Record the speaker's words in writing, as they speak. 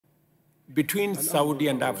Between Saudi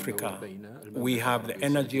and Africa, we have the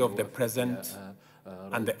energy of the present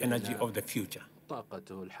and the energy of the future.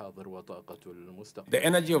 The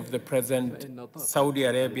energy of the present, Saudi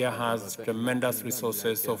Arabia has tremendous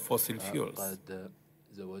resources of fossil fuels,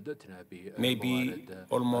 maybe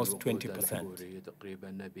almost 20%.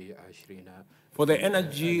 For the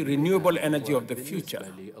energy, renewable energy of the future,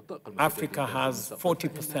 Africa has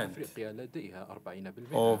 40%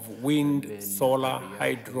 of wind, solar,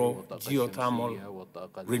 hydro, geothermal,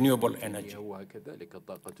 renewable energy.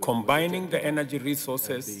 Combining the energy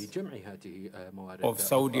resources of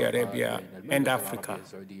Saudi Arabia and Africa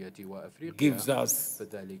gives us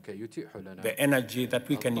the energy that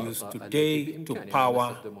we can use today to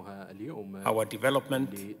power our development,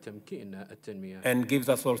 and gives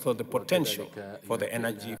us also the potential for the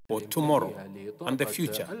energy for tomorrow and the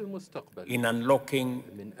future in unlocking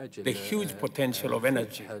the huge potential of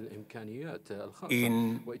energy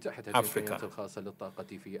in Africa.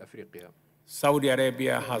 Saudi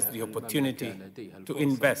Arabia has the opportunity to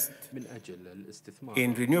invest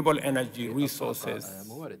in renewable energy resources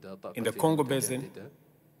in the Congo Basin,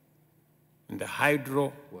 in the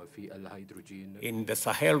hydro, in the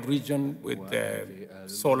Sahel region with the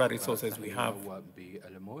solar resources we have,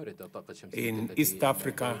 in East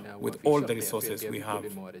Africa with all the resources we have.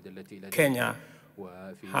 Kenya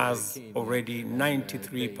has already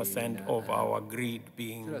 93% of our grid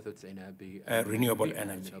being renewable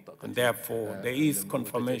energy. And therefore, there is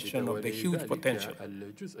confirmation of the huge potential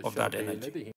of that energy.